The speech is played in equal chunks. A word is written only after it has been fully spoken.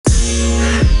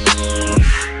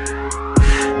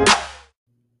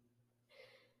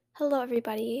Hello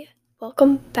everybody,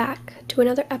 welcome back to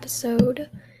another episode.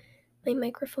 My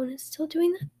microphone is still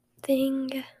doing that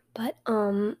thing, but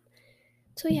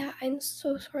so yeah, I'm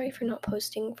so sorry for not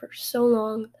posting for so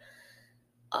long.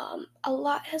 A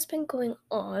lot has been going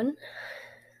on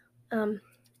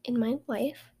in my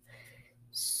life,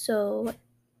 so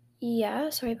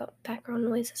yeah, sorry about background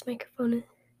noise. This microphone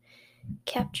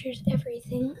captures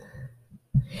everything.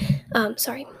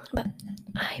 Sorry, but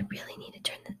I really need to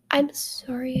turn this. I'm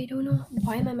sorry, I don't know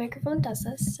why my microphone does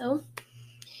this,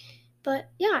 but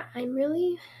yeah, I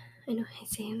know I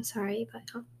say I'm sorry, but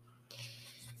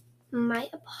my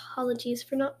apologies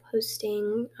for not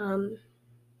posting.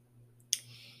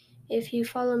 If you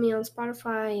follow me on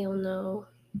Spotify, you'll know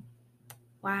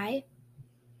why,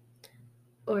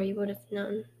 or you would have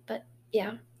known, but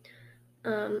yeah.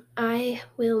 I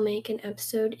will make an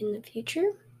episode in the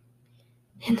future.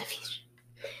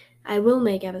 I will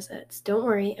make episodes. Don't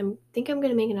worry. I think I'm going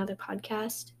to make another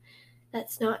podcast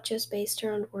that's not just based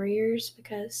around warriors,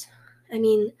 because,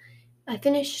 I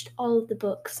finished all of the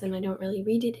books and I don't really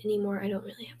read it anymore. I don't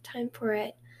really have time for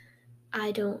it.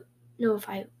 I don't know if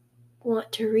I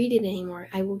want to read it anymore.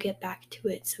 I will get back to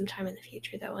it sometime in the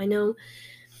future, though. I know.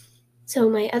 So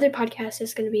my other podcast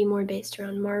is going to be more based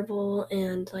around Marvel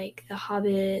and like The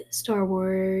Hobbit, Star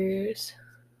Wars,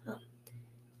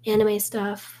 anime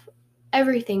stuff,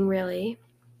 everything really.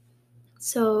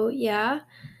 So yeah,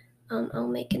 I'll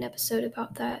make an episode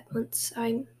about that once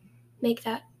I make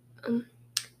that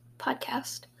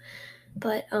podcast.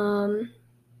 But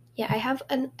yeah, I have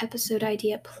an episode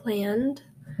idea planned.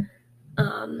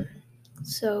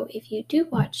 So if you do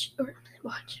watch,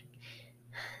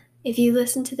 if you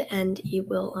listen to the end, you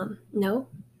will know.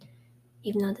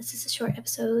 Even though this is a short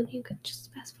episode, you could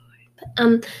just fast forward.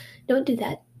 But don't do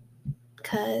that,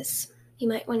 because you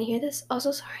might want to hear this.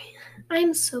 Also, sorry,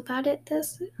 I'm so bad at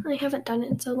this. I haven't done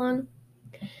it in so long.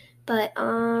 But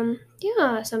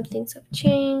yeah, some things have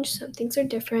changed, some things are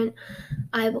different.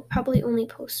 I will probably only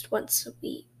post once a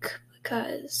week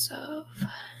because of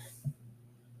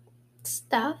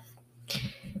stuff.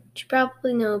 You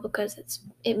probably know, because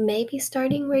it may be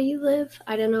starting where you live.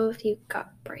 I don't know if you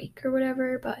got break or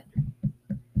whatever, but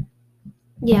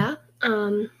yeah.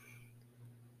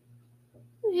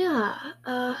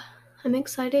 I'm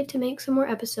excited to make some more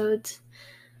episodes.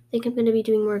 I think I'm going to be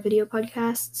doing more video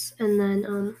podcasts, and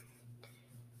then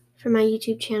for my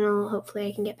YouTube channel, hopefully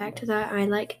I can get back to that. I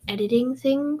like editing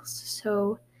things,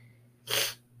 so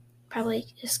probably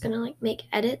just gonna like make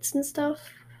edits and stuff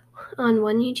on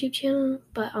one YouTube channel,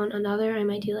 but on another I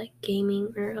might do like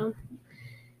gaming or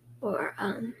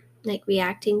like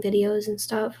reacting videos and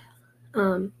stuff.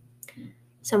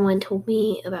 Someone told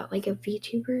me about like a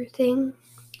VTuber thing,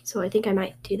 so I think I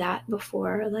might do that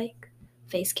before like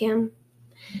Facecam,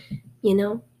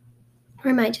 or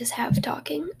I might just have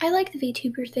talking. I like the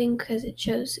VTuber thing because it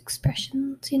shows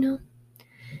expressions,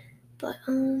 but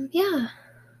yeah.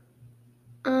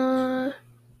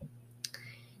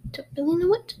 Don't really know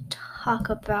what to talk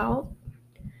about.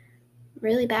 I'm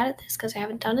really bad at this because I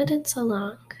haven't done it in so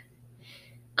long.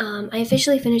 I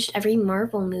officially finished every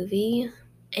Marvel movie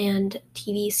and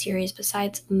TV series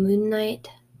besides Moon Knight,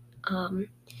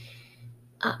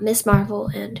 Miss Marvel,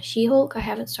 and She-Hulk. I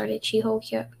haven't started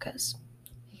She-Hulk yet because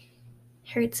I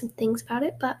heard some things about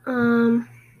it, but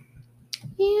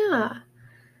yeah.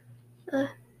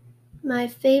 My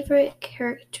favorite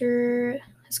character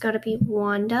has got to be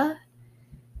Wanda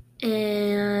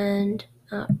and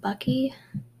Bucky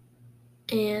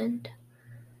and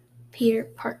Peter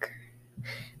Parker.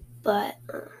 But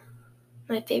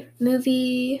my favorite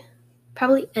movie,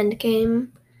 probably Endgame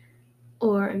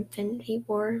or Infinity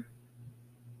War.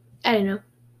 I don't know.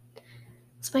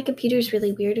 So my computer's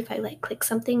really weird. If I like click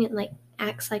something, it like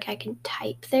acts like I can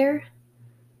type there.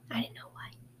 I don't know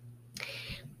why.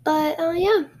 But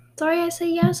yeah, sorry I say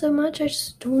yeah so much. I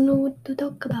just don't know what to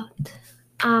talk about.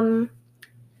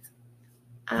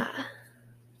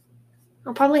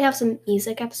 I'll probably have some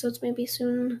music episodes maybe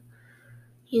soon.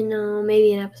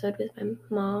 Maybe an episode with my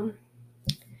mom.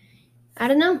 I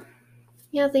don't know.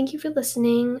 Yeah, thank you for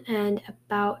listening. And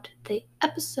about the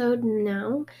episode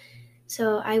now.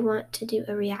 So I want to do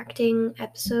a reacting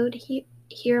episode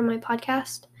here on my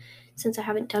podcast, since I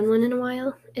haven't done one in a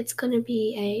while. It's going to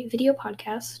be a video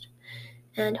podcast,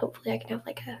 and hopefully I can have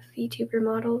like a VTuber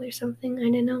model or something. I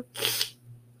don't know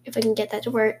if I can get that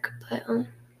to work, but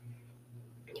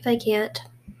if I can't,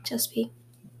 just be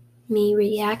me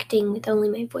reacting with only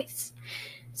my voice.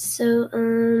 So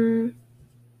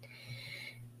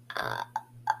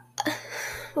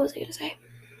what was I gonna say?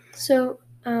 So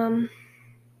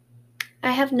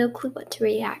I have no clue what to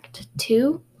react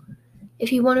to.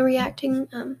 If you want a reacting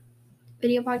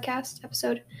video podcast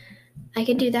episode, I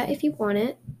can do that if you want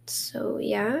it. So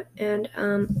yeah, and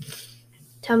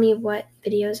tell me what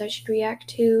videos I should react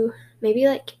to. Maybe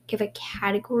like give a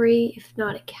category. If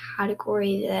not a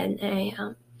category, then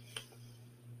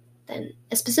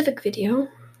a specific video.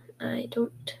 I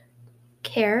don't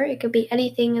care. It could be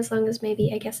anything as long as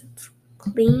maybe I guess it's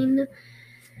clean.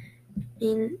 I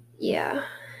mean, yeah,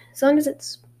 as long as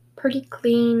it's pretty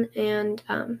clean and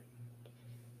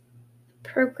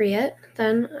appropriate,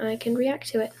 then I can react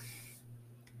to it.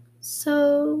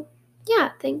 So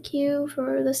yeah, thank you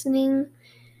for listening.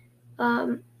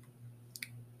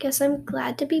 Guess I'm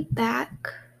glad to be back.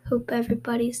 Hope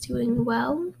everybody's doing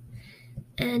well,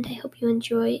 and I hope you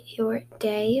enjoy your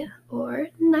day or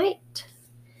night.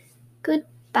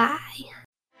 Goodbye.